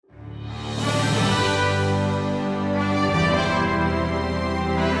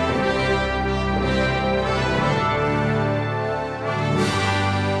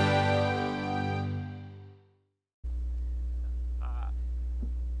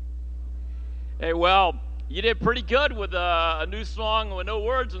Hey, well, you did pretty good with a new song with no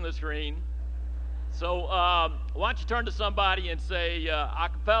words on the screen. So why don't you turn to somebody and say, a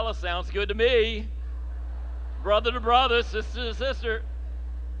cappella sounds good to me. Brother to brother, sister to sister.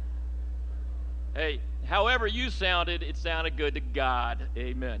 Hey, however you sounded, it sounded good to God.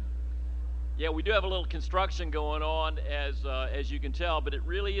 Amen. Yeah, we do have a little construction going on, as you can tell, but it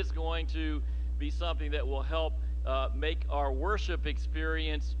really is going to be something that will help make our worship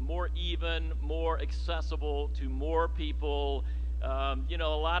experience more even, more accessible to more people. A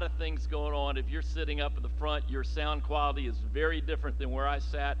lot of things going on. If you're sitting up in the front, your sound quality is very different than where I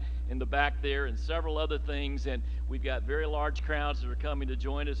sat in the back there, and several other things. And we've got very large crowds that are coming to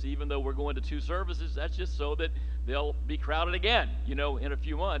join us, even though we're going to 2 services. That's just so that they'll be crowded again, in a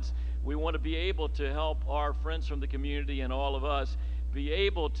few months. We want to be able to help our friends from the community and all of us be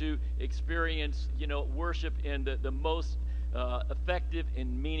able to experience, worship in the most effective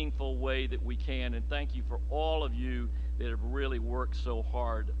and meaningful way that we can. And thank you for all of you that have really worked so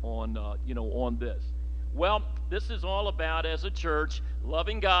hard on, on this. Well, this is all about, as a church,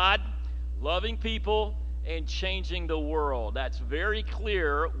 loving God, loving people, and changing the world. That's very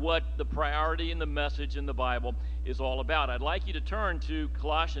clear what the priority in the message in the Bible is all about. I'd like you to turn to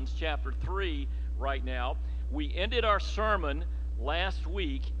Colossians chapter 3 right now. We ended our sermon last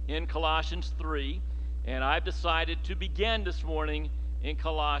week in Colossians 3, and I've decided to begin this morning in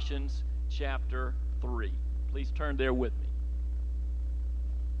Colossians chapter 3. Please turn there with me.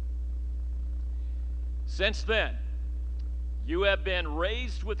 Since then, you have been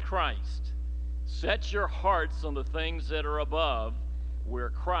raised with Christ. Set your hearts on the things that are above, where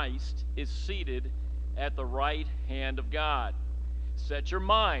Christ is seated at the right hand of God. Set your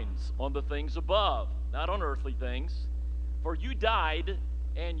minds on the things above, not on earthly things. For you died,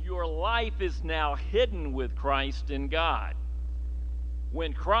 and your life is now hidden with Christ in God.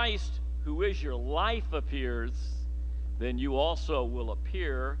 When Christ, who is your life, appears, then you also will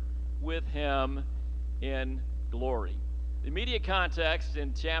appear with him in glory. The immediate context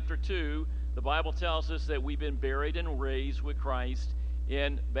in chapter 2, the Bible tells us that we've been buried and raised with Christ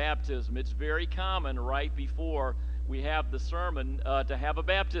in baptism. It's very common right before we have the sermon to have a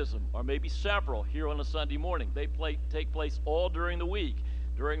baptism, or maybe several here on a Sunday morning. They take place all during the week.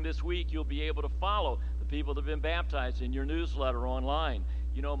 During this week, you'll be able to follow the people that have been baptized in your newsletter online.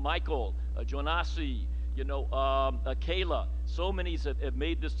 Michael, Jonasi, Kayla. So many have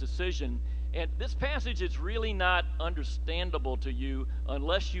made this decision. And this passage is really not understandable to you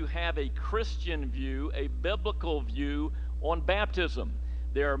unless you have a Christian view, a biblical view on baptism.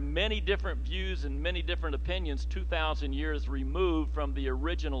 There are many different views and many different opinions 2,000 years removed from the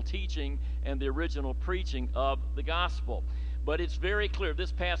original teaching and the original preaching of the gospel. But it's very clear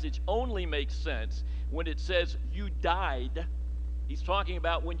this passage only makes sense when it says you died. He's talking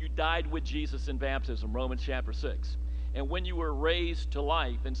about when you died with Jesus in baptism, Romans chapter 6. And when you were raised to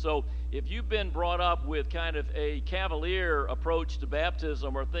life. And so if you've been brought up with kind of a cavalier approach to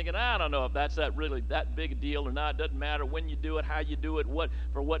baptism, or thinking, I don't know if that's really that big a deal or not, it doesn't matter when you do it, how you do it,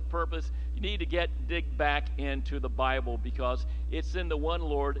 for what purpose, you need to dig back into the Bible, because it's in the one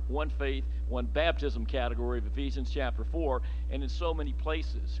Lord, one faith, one baptism category of Ephesians chapter 4, and in so many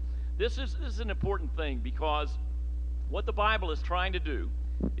places. This is an important thing, because what the Bible is trying to do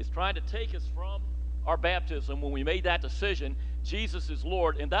is trying to take us from our baptism, when we made that decision, Jesus is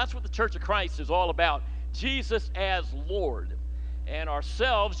Lord, and that's what the Church of Christ is all about. Jesus as Lord, and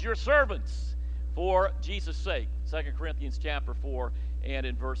ourselves your servants for Jesus' sake. 2 Corinthians chapter 4 and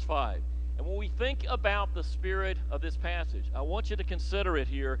in verse 5. And when we think about the spirit of this passage, I want you to consider it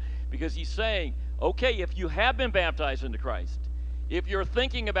here, because he's saying, okay, if you have been baptized into Christ, if you're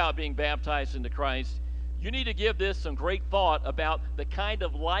thinking about being baptized into Christ, you need to give this some great thought about the kind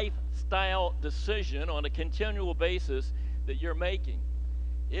of lifestyle decision on a continual basis that you're making.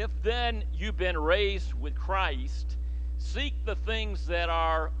 If then you've been raised with Christ, seek the things that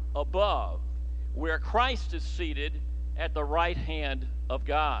are above, where Christ is seated at the right hand of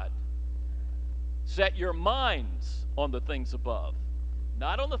God. Set your minds on the things above,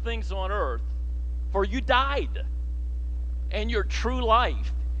 not on the things on earth, for you died, and your true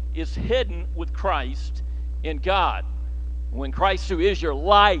life is hidden with Christ in God. When Christ, who is your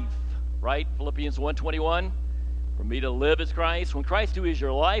life, right? Philippians 1:21, for me to live is Christ. When Christ, who is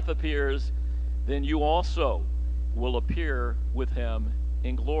your life, appears, then you also will appear with him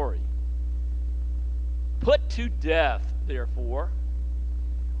in glory. Put to death, therefore,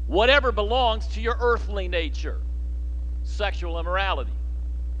 whatever belongs to your earthly nature: sexual immorality,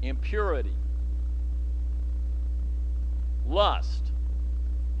 impurity, lust,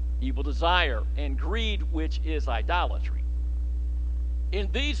 evil desire, and greed, which is idolatry. In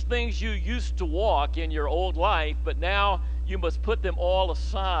these things you used to walk in your old life, but now you must put them all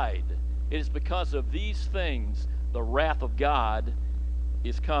aside. It is because of these things the wrath of God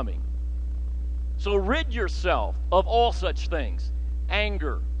is coming. So rid yourself of all such things: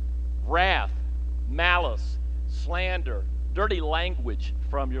 anger, wrath, malice, slander, dirty language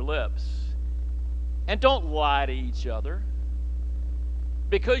from your lips. And don't lie to each other,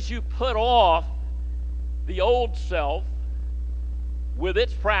 because you put off the old self with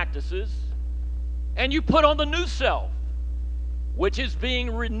its practices, and you put on the new self, which is being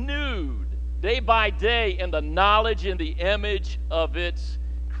renewed day by day in the knowledge and the image of its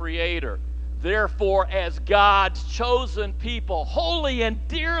Creator. Therefore, as God's chosen people, holy and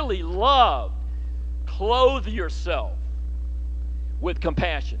dearly loved, clothe yourself with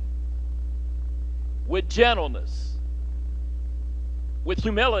compassion, with gentleness, with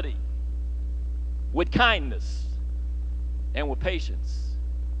humility, with kindness, and with patience.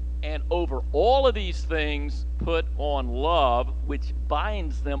 And over all of these things, put on love, which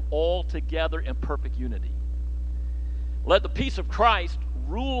binds them all together in perfect unity. Let the peace of Christ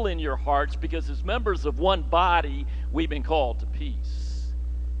rule in your hearts, because as members of one body, we've been called to peace.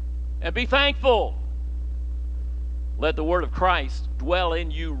 And be thankful. Let the word of Christ dwell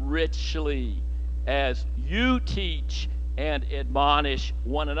in you richly as you teach and admonish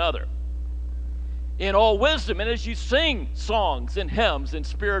one another in all wisdom, and as you sing songs and hymns and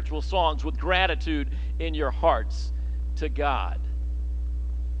spiritual songs with gratitude in your hearts to God.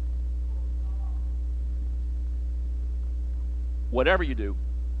 Whatever you do,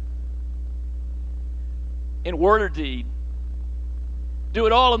 in word or deed, do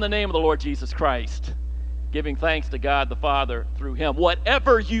it all in the name of the Lord Jesus Christ, giving thanks to God the Father through him.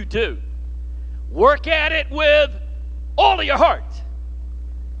 Whatever you do, work at it with all of your heart,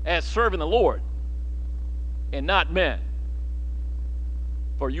 as serving the Lord and not men,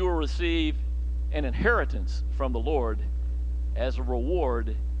 for you will receive an inheritance from the Lord as a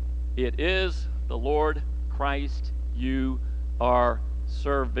reward. It is the Lord Christ you are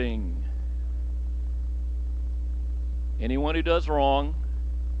serving. Anyone who does wrong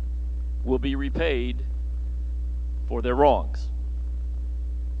will be repaid for their wrongs,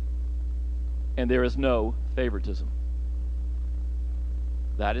 and there is no favoritism.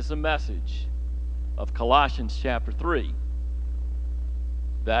 That is the message of Colossians chapter 3.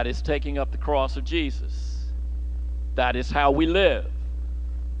 That is taking up the cross of Jesus. That is how we live.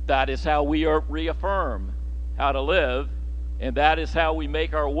 That is how we reaffirm how to live, and that is how we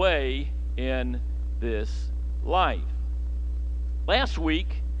make our way in this life. Last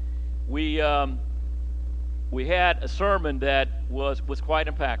week, we had a sermon that was quite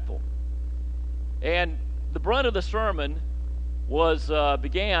impactful, and the brunt of the sermon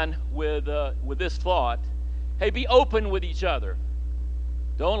began with this thought: hey, be open with each other.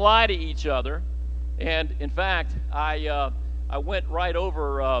 Don't lie to each other. And in fact, I went right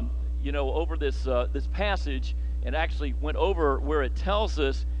over over this passage, and actually went over where it tells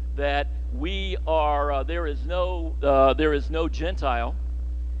us that we are there is no Gentile,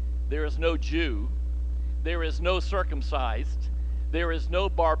 there is no Jew, there is no circumcised, there is no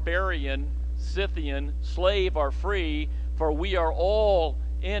barbarian, Scythian, slave or free, for we are all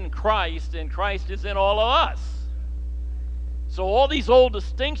in Christ, and Christ is in all of us. So all these old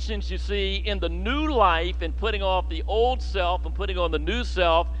distinctions you see in the new life, and putting off the old self and putting on the new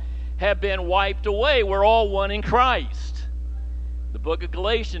self, have been wiped away. We're all one in Christ. The book of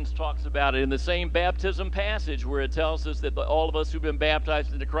Galatians talks about it in the same baptism passage, where it tells us that all of us who've been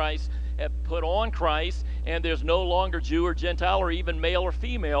baptized into Christ have put on Christ, and there's no longer Jew or Gentile or even male or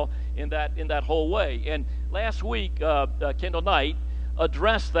female in that whole way. And last week, Kendall Knight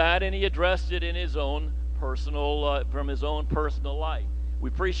addressed that, and he addressed it in his own personal, from his own personal life. We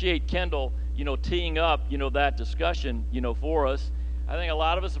appreciate Kendall, teeing up, that discussion, for us. I think a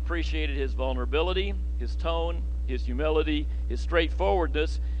lot of us appreciated his vulnerability, his tone, his humility, his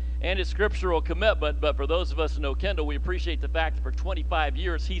straightforwardness, and his scriptural commitment. But for those of us who know Kendall, we appreciate the fact that for 25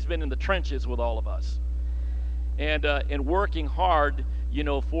 years he's been in the trenches with all of us, and working hard,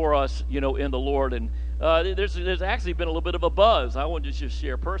 for us, in the Lord. And there's actually been a little bit of a buzz. I want to just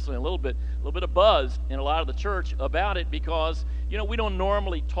share personally a little bit of buzz in a lot of the church about it, because we don't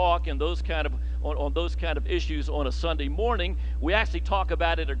normally talk in those kind of on those kind of issues on a Sunday morning. We actually talk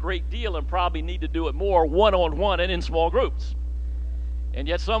about it a great deal, and probably need to do it more one-on-one and in small groups. And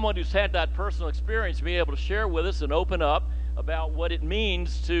yet someone who's had that personal experience being able to share with us and open up about what it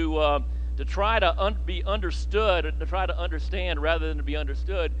means to try to be understood, and to try to understand rather than to be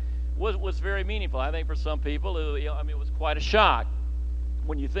understood, was very meaningful. I think for some people, it was quite a shock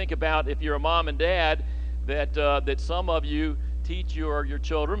when you think about, if you're a mom and dad, that some of you teach your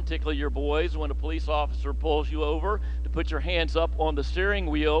children, particularly your boys, when a police officer pulls you over, to put your hands up on the steering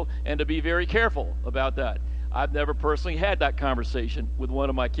wheel and to be very careful about that. I've never personally had that conversation with one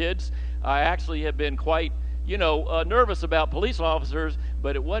of my kids. I actually have been quite, nervous about police officers,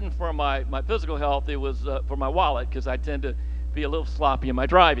 but it wasn't for my physical health. It was for my wallet, because I tend to be a little sloppy in my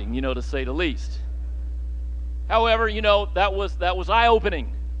driving, to say the least. However, that was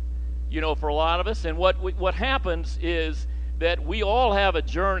eye-opening, for a lot of us. And what happens is that we all have a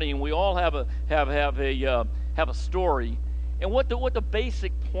journey, and we all have a story. And what the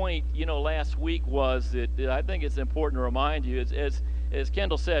basic point, last week was that I think it's important to remind you is, as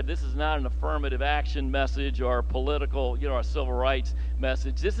Kendall said, this is not an affirmative action message or a political, a civil rights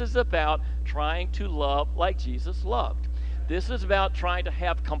message. This is about trying to love like Jesus loved. This is about trying to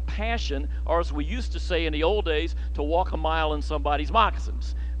have compassion, or as we used to say in the old days, to walk a mile in somebody's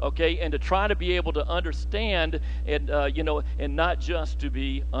moccasins, okay? And to try to be able to understand and, and not just to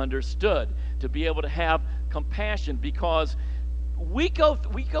be understood, to be able to have compassion, because we go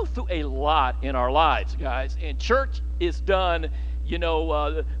through a lot in our lives, guys, and church is done,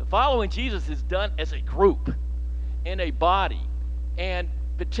 following Jesus is done as a group, in a body, and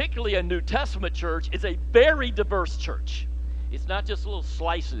particularly a New Testament church is a very diverse church. It's not just little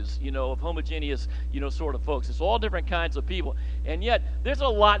slices, of homogeneous, sort of folks. It's all different kinds of people. And yet, there's a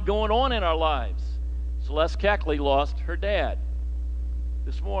lot going on in our lives. Celeste Keckley lost her dad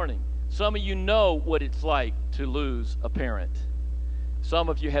this morning. Some of you know what it's like to lose a parent. Some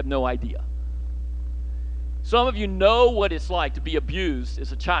of you have no idea. Some of you know what it's like to be abused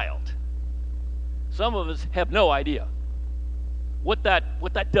as a child. Some of us have no idea what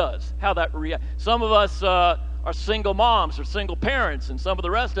that does, how that reacts. Some of us are single moms or single parents, and some of the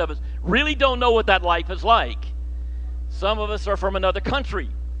rest of us really don't know what that life is like. Some of us are from another country.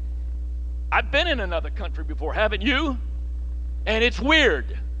 I've been in another country before, haven't you? And it's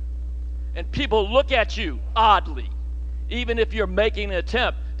weird. And people look at you oddly, even if you're making an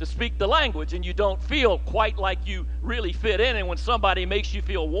attempt to speak the language and you don't feel quite like you really fit in. And when somebody makes you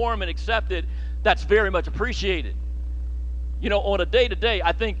feel warm and accepted, that's very much appreciated. On a day-to-day,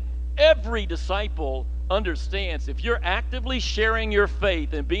 I think every disciple understands if you're actively sharing your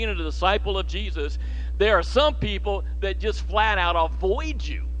faith and being a disciple of Jesus, there are some people that just flat out avoid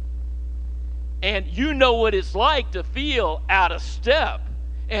you. And you know what it's like to feel out of step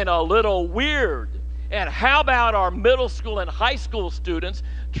and a little weird. And how about our middle school and high school students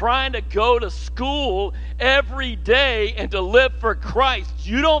trying to go to school every day and to live for Christ?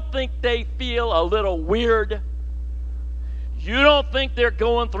 You don't think they feel a little weird? You don't think they're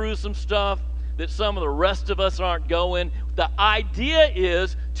going through some stuff that some of the rest of us aren't going? The idea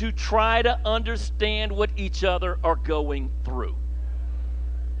is to try to understand what each other are going through.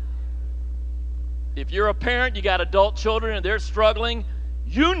 If you're a parent, you got adult children and they're struggling,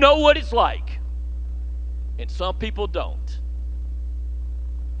 you know what it's like. And some people don't.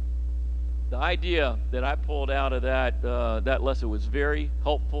 The idea that I pulled out of that lesson was very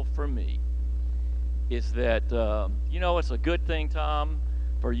helpful for me. Is that, it's a good thing, Tom,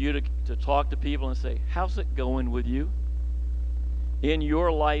 for you to talk to people and say, how's it going with you in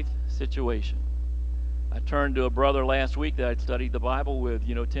your life situation? I turned to a brother last week that I'd studied the Bible with,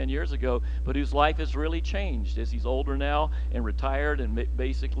 10 years ago, but whose life has really changed as he's older now and retired and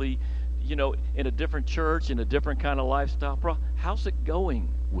basically, in a different church, in a different kind of lifestyle. Bro, how's it going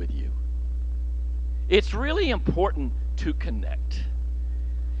with you? It's really important to connect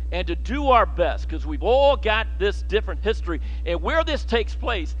and to do our best, because we've all got this different history. And where this takes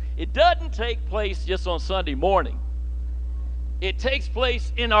place, it doesn't take place just on Sunday morning. It takes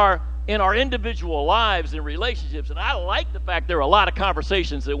place in our individual lives and relationships. And I like the fact there are a lot of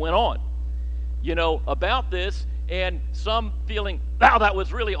conversations that went on, about this, and some feeling, wow, that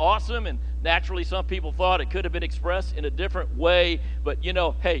was really awesome. And naturally, some people thought it could have been expressed in a different way. But,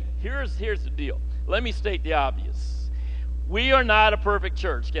 hey, here's the deal. Let me state the obvious. We are not a perfect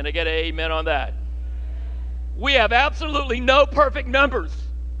church. Can I get an amen on that? We have absolutely no perfect members.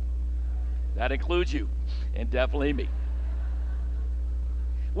 That includes you, and definitely me.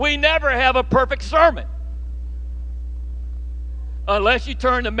 We never have a perfect sermon. Unless you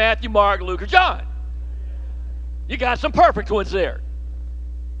turn to Matthew, Mark, Luke, or John. You got some perfect ones there.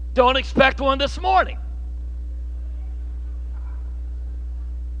 Don't expect one this morning.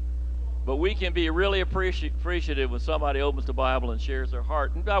 But we can be really appreciative when somebody opens the Bible and shares their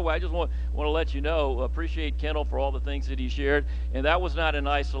heart. And by the way, I just want to let you know, appreciate Kendall for all the things that he shared. And that was not in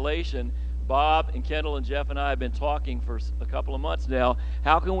isolation. Bob and Kendall and Jeff and I have been talking for a couple of months now.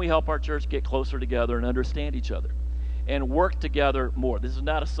 How can we help our church get closer together and understand each other? and work together more. This is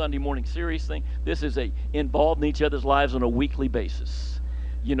not a Sunday morning series thing. This is a involved in each other's lives on a weekly basis,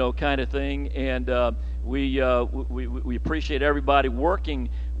 kind of thing. And we appreciate everybody working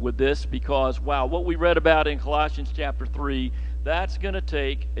with this because, wow, what we read about in Colossians chapter 3, that's going to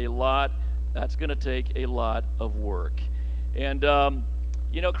take a lot. That's going to take a lot of work. And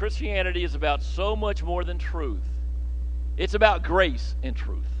Christianity is about so much more than truth. It's about grace and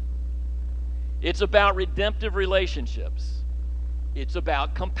truth. It's about redemptive relationships. It's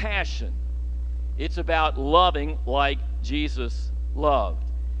about compassion. It's about loving like Jesus loved.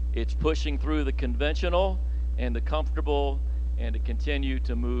 It's pushing through the conventional and the comfortable and to continue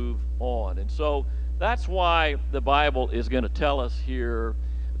to move on. And so that's why the Bible is going to tell us here,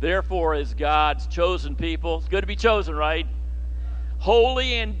 therefore, as God's chosen people, it's good to be chosen, right?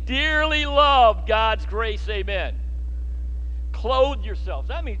 Holy and dearly loved, God's grace, amen. Clothe yourselves.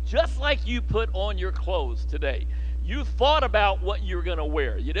 That means just like you put on your clothes today, you thought about what you're going to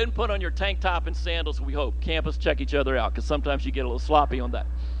wear. You didn't put on your tank top and sandals, we hope. Campus, check each other out, because sometimes you get a little sloppy on that.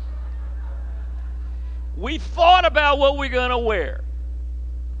 We thought about what we're going to wear,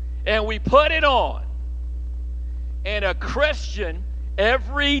 and we put it on. And a Christian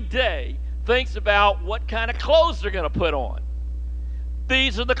every day thinks about what kind of clothes they're going to put on.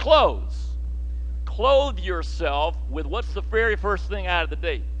 These are the clothes. Clothe yourself with what's the very first thing out of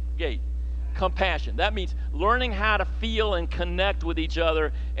the gate? Compassion. That means learning how to feel and connect with each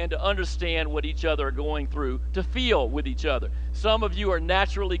other and to understand what each other are going through, to feel with each other. Some of you are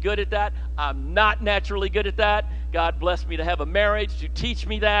naturally good at that. I'm not naturally good at that. God blessed me to have a marriage to teach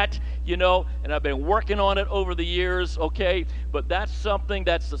me that, and I've been working on it over the years, okay? But that's something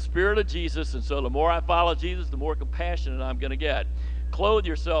that's the Spirit of Jesus, and so the more I follow Jesus, the more compassionate I'm going to get. Clothe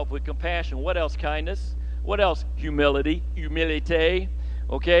yourself with compassion. What else? Kindness. What else? Humility. Humilite.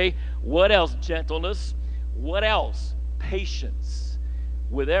 Okay? What else? Gentleness. What else? Patience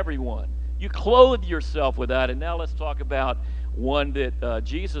with everyone. You clothe yourself with that. And now let's talk about one that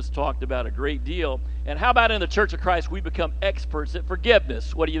Jesus talked about a great deal. And how about in the Church of Christ, we become experts at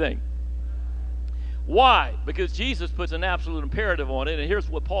forgiveness? What do you think? Why? Because Jesus puts an absolute imperative on it. And here's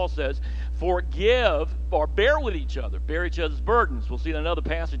what Paul says. Forgive or bear with each other. Bear each other's burdens. We'll see another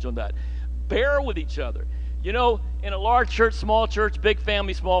passage on that. Bear with each other. In a large church, small church, big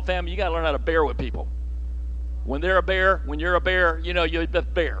family, small family, you got to learn how to bear with people. When they're a bear, when you're a bear, you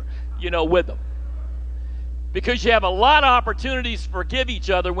bear, with them. Because you have a lot of opportunities to forgive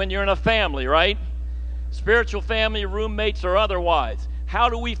each other when you're in a family, right? Spiritual family, roommates, or otherwise. How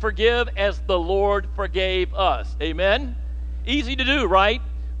do we forgive? As the Lord forgave us. Amen? Easy to do, right?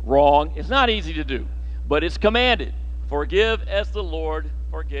 Wrong. It's not easy to do, but it's commanded. Forgive as the Lord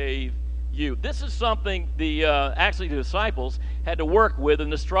forgave you. This is something the disciples had to work with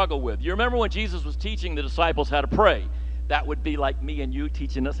and to struggle with. You remember when Jesus was teaching the disciples how to pray? That would be like me and you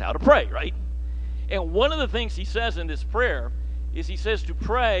teaching us how to pray, right? And one of the things he says in this prayer is he says to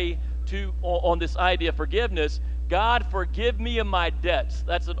pray on this idea of forgiveness. God, forgive me of my debts.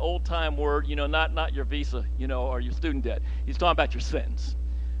 That's an old-time word, not your visa, or your student debt. He's talking about your sins,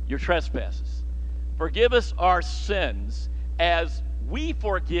 your trespasses. Forgive us our sins as we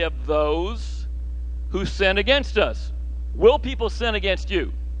forgive those who sin against us. Will people sin against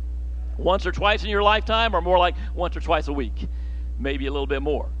you? Once or twice in your lifetime, or more like once or twice a week? Maybe a little bit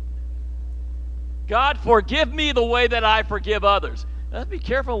more. God, forgive me the way that I forgive others. Now, be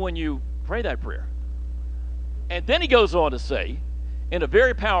careful when you pray that prayer. And then he goes on to say, in a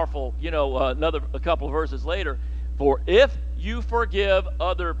very powerful, a couple of verses later, for if you forgive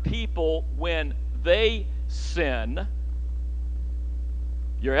other people when they sin,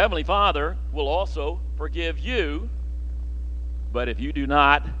 your heavenly Father will also forgive you. But if you do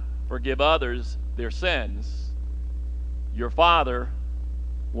not forgive others their sins, your Father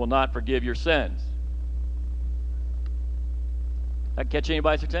will not forgive your sins. That catch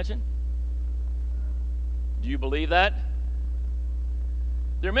anybody's attention? Do you believe that?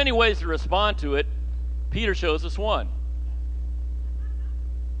 There are many ways to respond to it. Peter shows us one.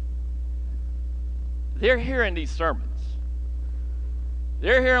 They're hearing these sermons.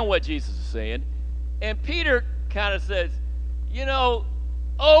 They're hearing what Jesus is saying. And Peter kind of says,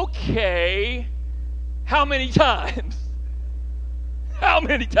 okay, how many times? How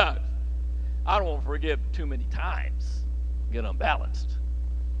many times? I don't want to forgive too many times. Get unbalanced.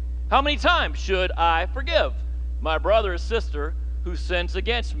 How many times should I forgive my brother or sister who sins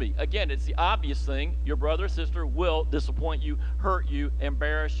against me? Again, it's the obvious thing. Your brother or sister will disappoint you, hurt you,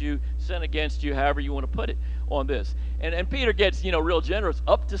 embarrass you, sin against you, however you want to put it on this. And Peter gets, real generous,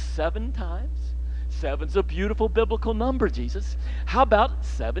 up to 7 times. Seven's a beautiful biblical number, Jesus. How about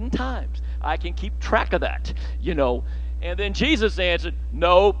 7 times? I can keep track of that, And then Jesus answered,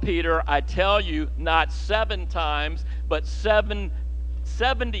 no, Peter, I tell you, not 7 times, but 70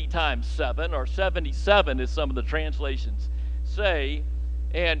 times 7, or 77 as some of the translations say.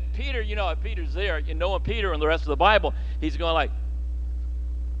 And Peter, if Peter's there, knowing Peter and the rest of the Bible, he's going like,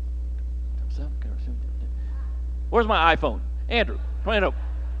 where's my iPhone? Andrew, come on.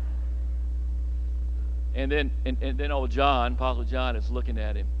 And then old John, Apostle John, is looking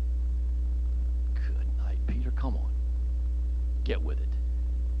at him. Good night, Peter, come on. Get with it.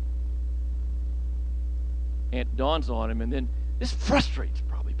 And it dawns on him, and then this frustrates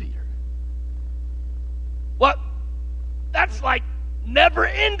probably Peter. What? That's like never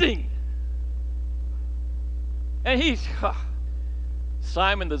ending. And he's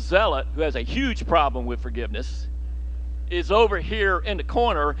Simon the Zealot, who has a huge problem with forgiveness, is over here in the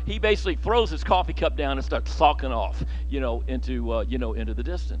corner. He basically throws his coffee cup down and starts sulking off, into the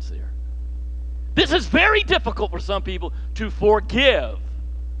distance there. This is very difficult for some people to forgive,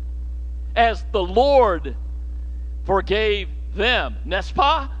 as the Lord forgave them. N'est-ce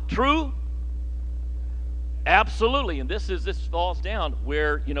pas? True? Absolutely. And this falls down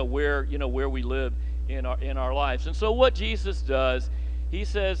where we live in our lives. And so what Jesus does, he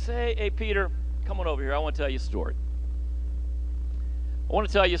says, hey Peter, come on over here. I want to tell you a story. I want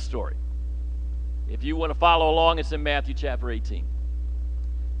to tell you a story. If you want to follow along, it's in Matthew chapter 18.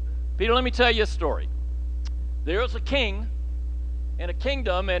 Peter, let me tell you a story. There was a king in a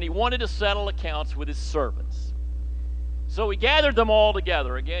kingdom, and he wanted to settle accounts with his servants. So he gathered them all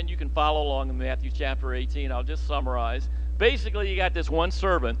together. Again, you can follow along in Matthew chapter 18. I'll just summarize. Basically, you got this one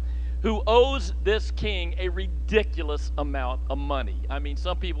servant who owes this king a ridiculous amount of money. I mean,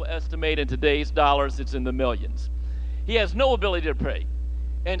 some people estimate in today's dollars it's in the millions. He has no ability to pay.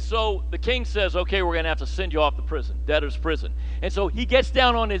 And so the king says, okay, we're going to have to send you off to prison, debtor's prison. And so he gets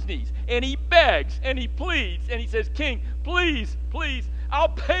down on his knees, and he begs, and he pleads, and he says, King, please, I'll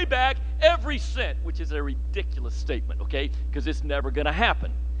pay back every cent, which is a ridiculous statement, okay, because it's never going to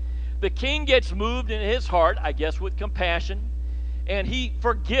happen. The king gets moved in his heart, I guess with compassion, and he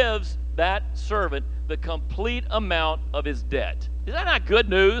forgives that servant the complete amount of his debt. Is that not good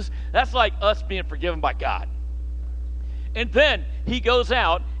news? That's like us being forgiven by God. And then he goes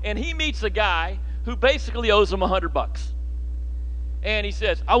out and he meets a guy who basically owes him $100. And he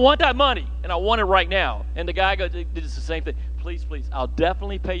says, I want that money, and I want it right now. And the guy goes, it's the same thing. Please, I'll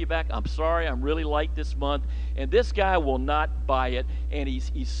definitely pay you back. I'm sorry, I'm really light this month. And this guy will not buy it. And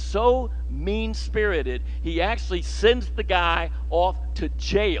he's so mean-spirited, he actually sends the guy off to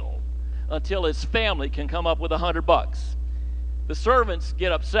jail until his family can come up with $100. The servants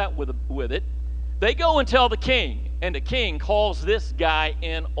get upset with it. They go and tell the king. And the king calls this guy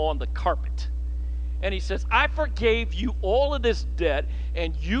in on the carpet. And he says, I forgave you all of this debt,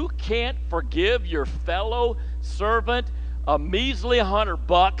 and you can't forgive your fellow servant a measly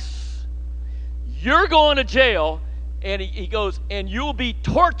 $100. You're going to jail. And he goes, and you'll be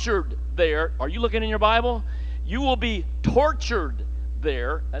tortured there. Are you looking in your Bible? You will be tortured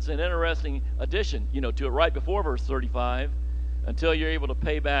there. That's an interesting addition, to it right before verse 35. Until you're able to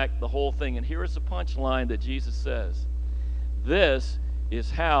pay back the whole thing. And here is the punchline that Jesus says. This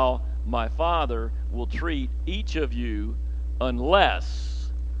is how my Father will treat each of you unless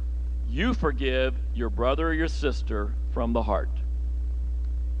you forgive your brother or your sister from the heart.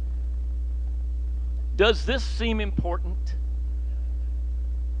 Does this seem important?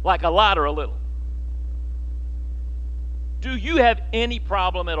 Like a lot or a little? Do you have any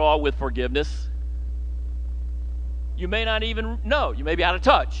problem at all with forgiveness? You may not even know. You may be out of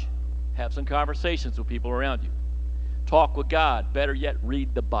touch. Have some conversations with people around you. Talk with God. Better yet,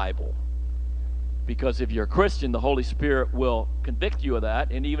 read the Bible. Because if you're a Christian, the Holy Spirit will convict you of that.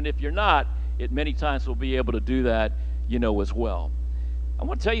 And even if you're not, it many times will be able to do that, as well. I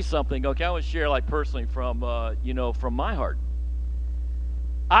want to tell you something, okay? I want to share personally from my heart.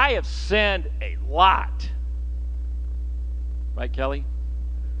 I have sinned a lot. Right, Kelly?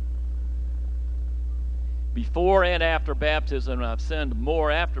 Before and after baptism, and I've sinned more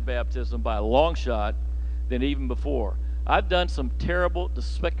after baptism by a long shot than even before. I've done some terrible,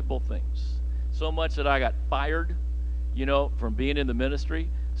 despicable things. So much that I got fired, from being in the ministry.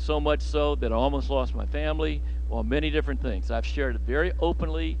 So much so that I almost lost my family. Well, many different things. I've shared it very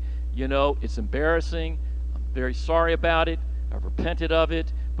openly. It's embarrassing. I'm very sorry about it. I've repented of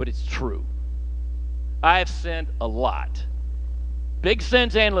it, but it's true. I have sinned a lot. Big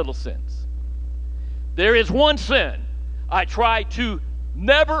sins and little sins. There is one sin I try to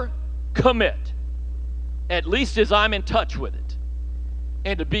never commit, at least as I'm in touch with it,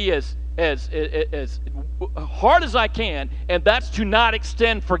 and to be as as hard as I can, and that's to not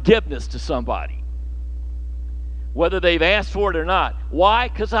extend forgiveness to somebody, whether they've asked for it or not. Why?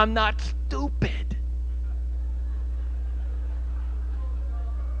 Because I'm not stupid.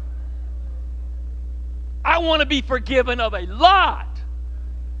 I want to be forgiven of a lot,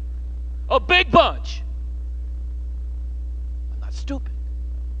 a big bunch. I'm not stupid.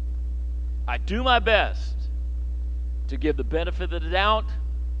 I do my best to give the benefit of the doubt,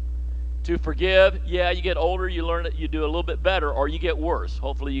 to forgive. Yeah, you get older, you learn it, you do a little bit better, or you get worse.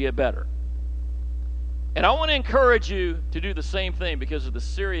 Hopefully you get better. And I want to encourage you to do the same thing because of the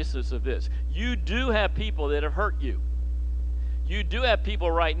seriousness of this. You do have people that have hurt you. You do have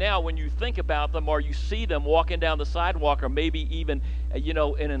people right now, when you think about them or you see them walking down the sidewalk or maybe even, in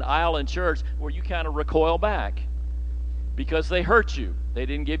an aisle in church, where you kind of recoil back because they hurt you. They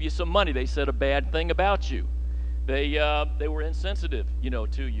didn't give you some money. They said a bad thing about you. They were insensitive,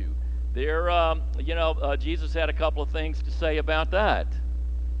 to you. Jesus had a couple of things to say about that.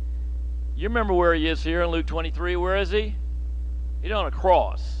 You remember where he is here in Luke 23? Where is he? He's on a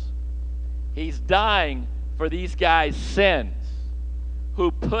cross. He's dying for these guys' sins who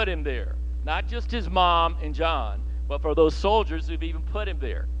put him there. Not just his mom and John, but for those soldiers who've even put him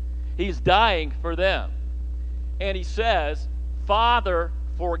there. He's dying for them. And he says, Father,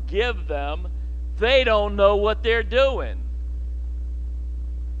 forgive them. They don't know what they're doing.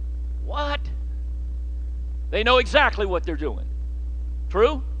 What? They know exactly what they're doing.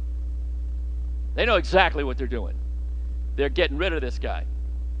 True? They know exactly what they're doing. They're getting rid of this guy.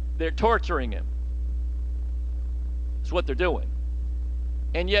 They're torturing him. That's what they're doing.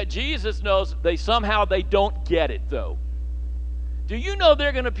 And yet Jesus knows they don't get it, though. Do you know there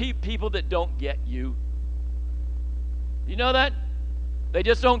are going to be people that don't get you? You know that? They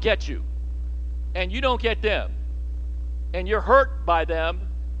just don't get you. And you don't get them. And you're hurt by them.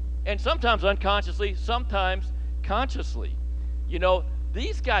 And sometimes unconsciously, sometimes consciously.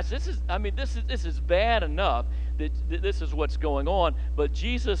 These guys, this is bad enough that this is what's going on. But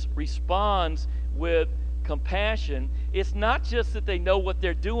Jesus responds with compassion. It's not just that they know what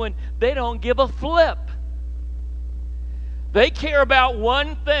they're doing, they don't give a flip. They care about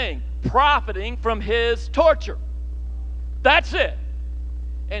one thing: profiting from his torture. That's it.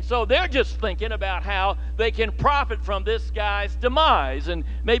 And so they're just thinking about how they can profit from this guy's demise and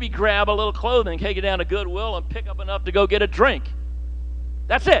maybe grab a little clothing, take it down to Goodwill, and pick up enough to go get a drink.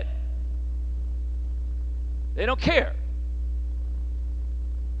 That's it. They don't care.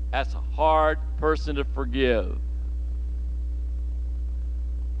 That's a hard person to forgive.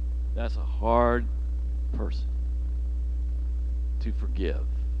 That's a hard person to forgive,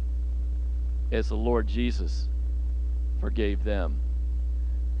 as the Lord Jesus forgave them.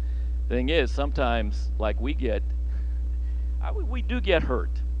 Thing is, sometimes, like we do get hurt.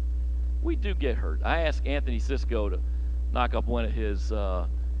 We do get hurt. I asked Anthony Cisco to knock up one of his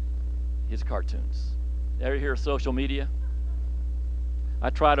cartoons. Ever hear of social media? I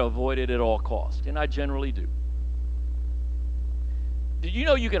try to avoid it at all costs, and I generally do. Did you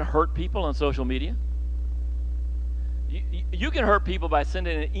know you can hurt people on social media? You can hurt people by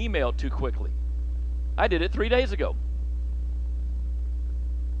sending an email too quickly. I did it 3 days ago.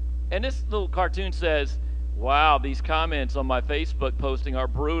 And this little cartoon says, wow, these comments on my Facebook posting are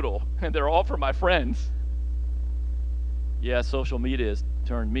brutal, and they're all for my friends. Yeah, social media has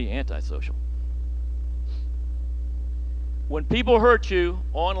turned me antisocial. When people hurt you,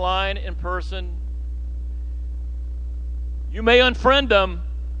 online, in person, you may unfriend them,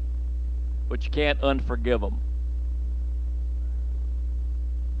 but you can't unforgive them.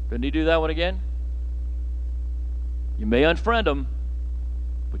 Couldn't he do that one again? You may unfriend them,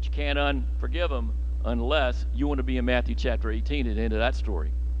 but you can't unforgive them unless you want to be in Matthew chapter 18 at the end of that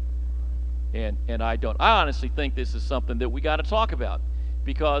story. And I don't. I honestly think this is something that we got to talk about,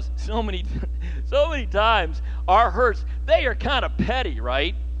 because so many times our hurts, they are kind of petty,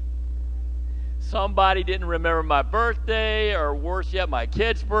 right? Somebody didn't remember my birthday, or worse yet, my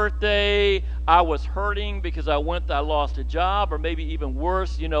kid's birthday. I was hurting because I lost a job, or maybe even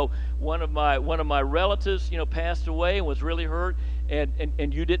worse, one of my relatives, passed away and was really hurt,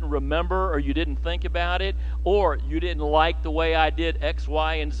 and you didn't remember, or you didn't think about it, or you didn't like the way I did X,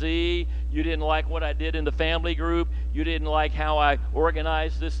 Y, and Z. You didn't like what I did in the family group. You didn't like how I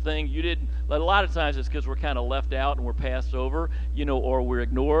organized this thing. You didn't. A lot of times it's because we're kind of left out and we're passed over, or we're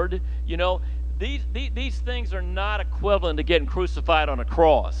ignored. These things are not equivalent to getting crucified on a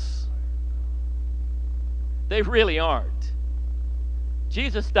cross. They really aren't.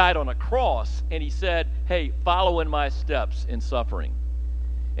 Jesus died on a cross, and he said, hey, follow in my steps in suffering.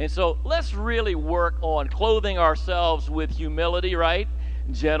 And so let's really work on clothing ourselves with humility, right?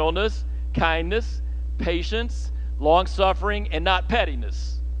 gentleness, kindness, patience, long-suffering, and not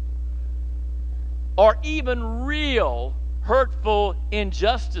pettiness. Or even real hurtful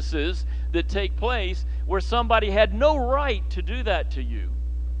injustices that take place where somebody had no right to do that to you.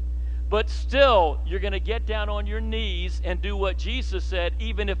 But still, you're going to get down on your knees and do what Jesus said,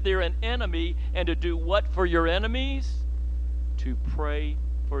 even if they're an enemy, and to do what for your enemies? To pray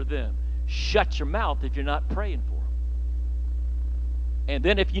for them. Shut your mouth if you're not praying for them. And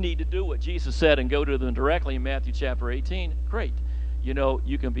then if you need to do what Jesus said and go to them directly in Matthew chapter 18, great.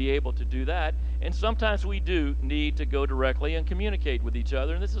 You can be able to do that. And sometimes we do need to go directly and communicate with each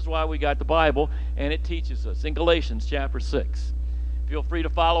other. And this is why we got the Bible, and it teaches us. In Galatians chapter 6. Feel free to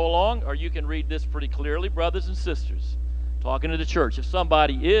follow along, or you can read this pretty clearly. Brothers and sisters, talking to the church, if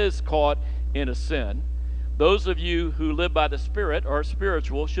somebody is caught in a sin, those of you who live by the Spirit or are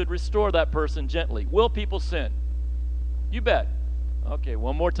spiritual should restore that person gently. Will people sin? You bet. Okay,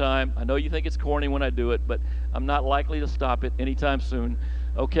 one more time. I know you think it's corny when I do it, but I'm not likely to stop it anytime soon.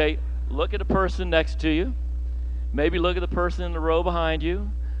 Okay, look at the person next to you. Maybe look at the person in the row behind you,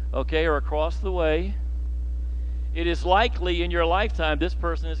 okay, or across the way. It is likely in your lifetime this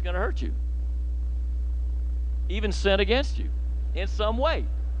person is going to hurt you, even sin against you in some way.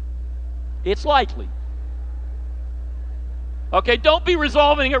 It's likely. Okay, don't be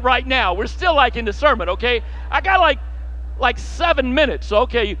resolving it right now. We're still in the sermon, okay? I got like 7 minutes.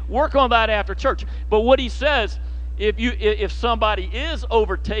 Okay, work on that after church. But what he says, if somebody is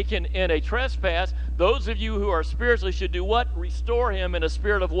overtaken in a trespass, those of you who are spiritually should do what? Restore him in a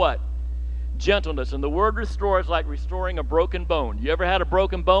spirit of what? Gentleness. And the word restore is like restoring a broken bone. You ever had a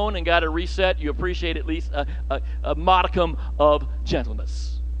broken bone and got it reset? You appreciate at least a modicum of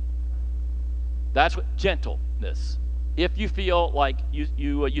gentleness. That's what gentleness. If you feel like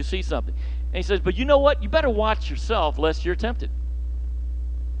you see something. And he says, but you know what? You better watch yourself lest you're tempted.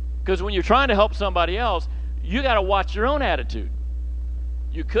 Because when you're trying to help somebody else, you got to watch your own attitude.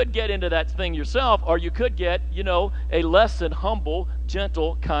 You could get into that thing yourself, or you could get, a less than humble,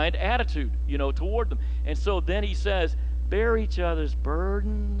 gentle, kind attitude, toward them. And so then he says, bear each other's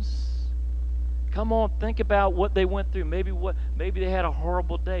burdens. Come on, think about what they went through. Maybe they had a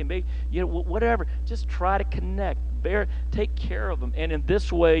horrible day. Maybe, whatever. Just try to connect. Take care of them. And in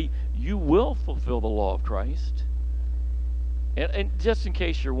this way, you will fulfill the law of Christ. And just in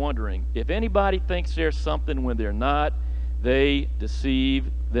case you're wondering, if anybody thinks there's something when they're not, they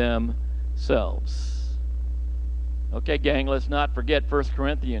deceive themselves. Okay, gang, let's not forget 1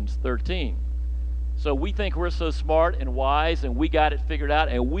 Corinthians 13. So we think we're so smart and wise and we got it figured out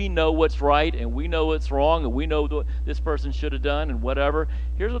and we know what's right and we know what's wrong and we know what this person should have done and whatever.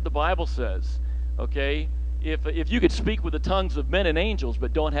 Here's what the Bible says, okay? If you could speak with the tongues of men and angels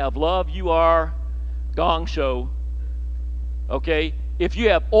but don't have love, you are gong show. Okay? If you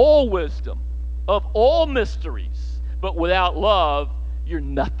have all wisdom of all mysteries but without love, you're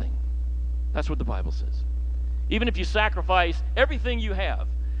nothing. That's what the Bible says. Even if you sacrifice everything you have,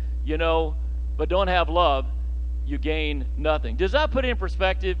 but don't have love, you gain nothing. Does that put it in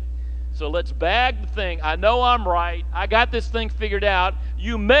perspective? So let's bag the thing. I know I'm right. I got this thing figured out.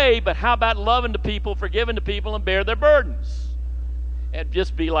 You may, but how about loving the people, forgiving the people, and bear their burdens? And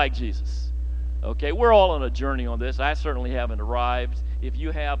just be like Jesus. Okay, we're all on a journey on this. I certainly haven't arrived. If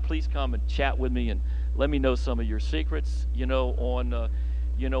you have, please come and chat with me and let me know some of your secrets, on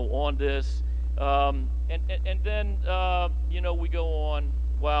this. And then, we go on.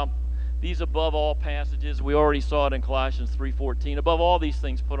 Well, these above all passages, we already saw it in Colossians 3:14. Above all these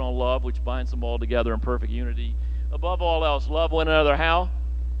things, put on love, which binds them all together in perfect unity. Above all else, love one another how?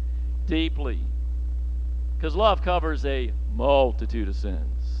 Deeply. Because love covers a multitude of sins.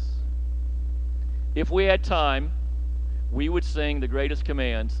 If we had time, we would sing the greatest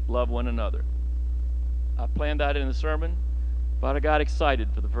commands, love one another. I planned that in the sermon, but I got excited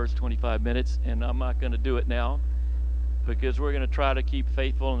for the first 25 minutes, and I'm not going to do it now because we're going to try to keep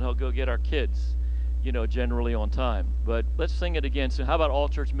faithful and he'll go get our kids, generally on time. But let's sing it again soon. How about All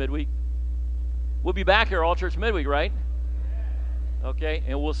Church Midweek? We'll be back here All Church Midweek, right? Okay,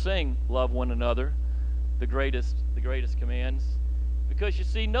 and we'll sing love one another, the greatest commands. Because you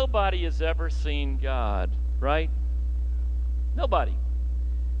see, nobody has ever seen God, right? Nobody.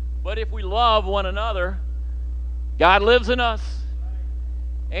 But if we love one another, God lives in us.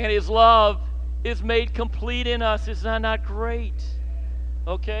 And his love is made complete in us. Is that not great?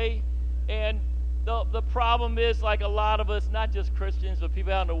 Okay? And the problem is, like a lot of us, not just Christians, but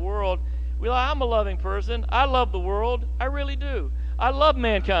people out in the world, I'm a loving person. I love the world. I really do. I love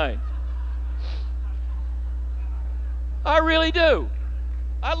mankind. I really do.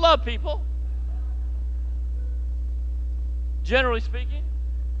 I love people. Generally speaking.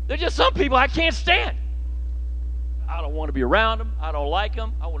 There's just some people I can't stand. I don't want to be around them. I don't like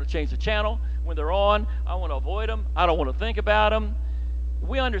them. I want to change the channel. When they're on, I want to avoid them. I don't want to think about them.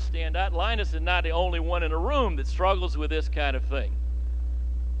 We understand that. Linus is not the only one in the room that struggles with this kind of thing.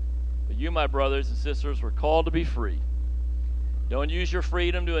 But you, my brothers and sisters, were called to be free. Don't use your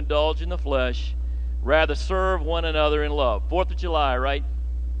freedom to indulge in the flesh. Rather, serve one another in love. 4th of July, right?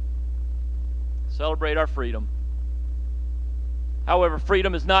 Celebrate our freedom. However,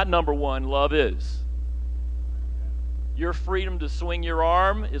 freedom is not number one. Love is. Your freedom to swing your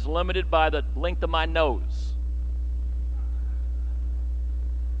arm is limited by the length of my nose.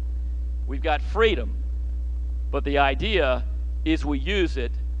 We've got freedom, but the idea is we use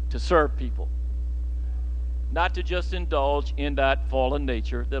it to serve people. Not to just indulge in that fallen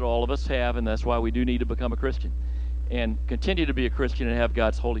nature that all of us have, and that's why we do need to become a Christian and continue to be a Christian and have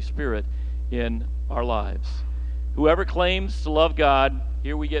God's Holy Spirit in our lives. Whoever claims to love God,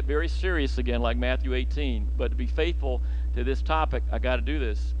 here we get very serious again, like Matthew 18. But to be faithful to this topic, I got to do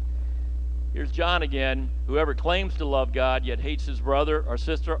this. Here's John again. Whoever claims to love God yet hates his brother or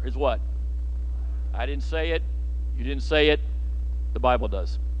sister is what? I didn't say it. You didn't say it. The Bible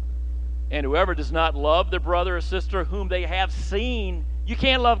does. And whoever does not love their brother or sister whom they have seen, you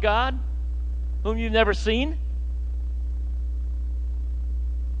can't love God whom you've never seen.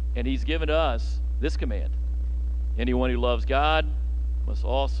 And he's given to us this command. Anyone who loves God must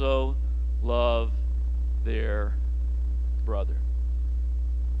also love their brother.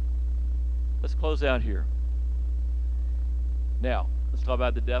 Let's close out here. Now, let's talk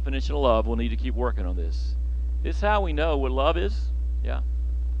about the definition of love. We'll need to keep working on this. This is how we know what love is. Yeah.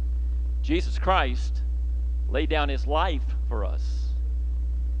 Jesus Christ laid down his life for us.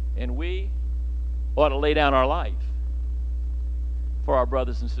 And we ought to lay down our life for our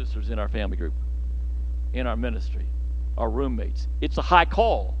brothers and sisters in our family group, in our ministry, our roommates. It's a high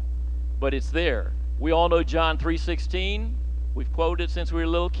call, but it's there. We all know John 3:16. We've quoted it since we were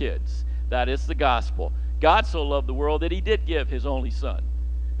little kids. That is the gospel. God so loved the world that he did give his only son,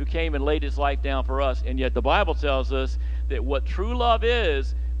 who came and laid his life down for us. And yet the Bible tells us that what true love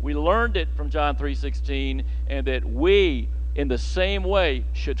is, we learned it from John 3:16, and that we, in the same way,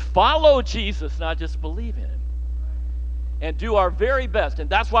 should follow Jesus, not just believe in him, and do our very best. And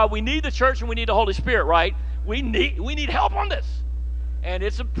that's why we need the church and we need the Holy Spirit, right? We need help on this. And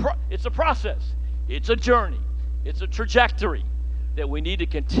it's a process. It's a journey. It's a trajectory that we need to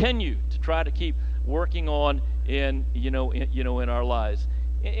continue to try to keep working on in our lives.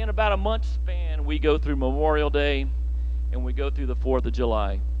 In about a month span, we go through Memorial Day and we go through the 4th of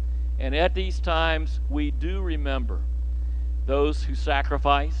July. And at these times, we do remember those who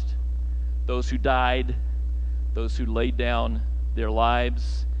sacrificed, those who died, those who laid down their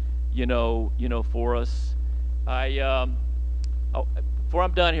lives, for us. Before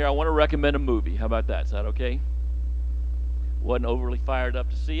I'm done here, I want to recommend a movie. How about that? Is that okay? Wasn't overly fired up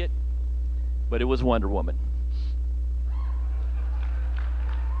to see it, but it was Wonder Woman.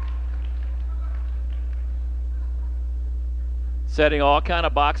 Setting all kind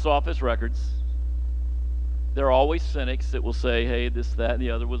of box office records. There are always cynics that will say, hey, this, that, and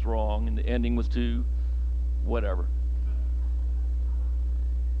the other was wrong, and the ending was too whatever.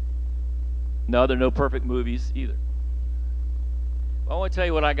 No, there are no perfect movies either. I want to tell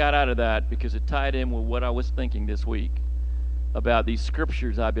you what I got out of that, because it tied in with what I was thinking this week about these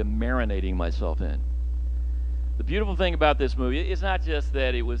scriptures I've been marinating myself in. The beautiful thing about this movie is not just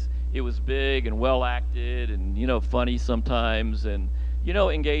that it was big and well acted and funny sometimes and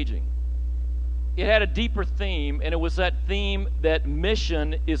engaging. It had a deeper theme, and it was that theme that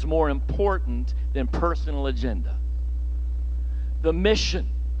mission is more important than personal agenda. The mission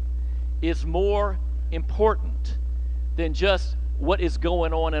is more important than just what is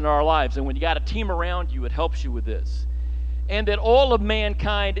going on in our lives. And when you got a team around you, it helps you with this. And that all of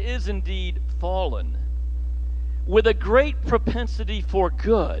mankind is indeed fallen, with a great propensity for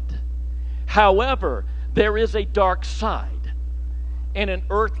good. However, there is a dark side and an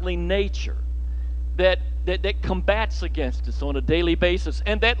earthly nature that combats against us on a daily basis,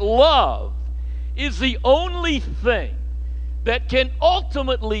 and that love is the only thing that can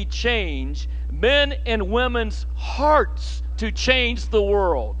ultimately change men and women's hearts to change the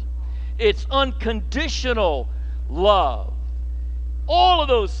world. It's unconditional love. All of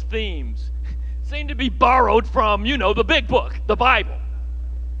those themes seem to be borrowed from, the big book, the Bible.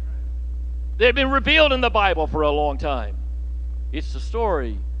 They've been revealed in the Bible for a long time. It's the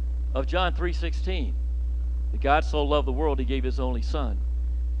story of John 3:16. That God so loved the world, he gave his only son.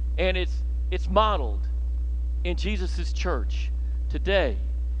 And it's modeled in Jesus' church today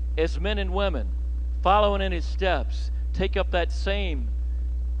as men and women following in his steps take up that same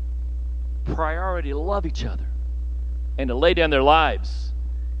priority to love each other and to lay down their lives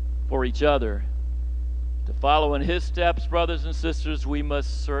for each other. To follow in his steps, brothers and sisters, we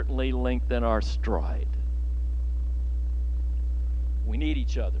must certainly lengthen our stride. We need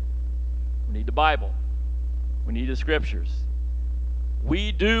each other. We need the Bible. We need the Scriptures.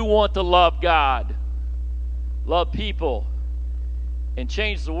 We do want to love God, love people, and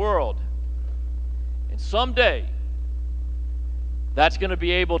change the world. And someday, that's going to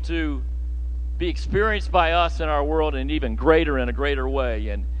be able to be experienced by us in our world in even greater and a greater way.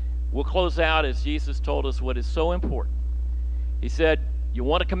 And we'll close out as Jesus told us what is so important. He said, you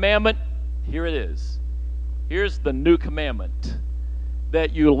want a commandment? Here it is. Here's the new commandment,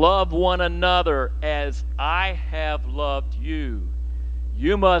 that you love one another as I have loved you.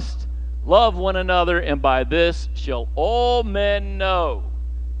 You must love one another, and by this shall all men know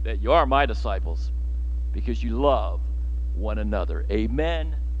that you are my disciples, because you love one another.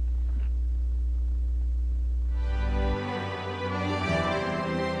 Amen.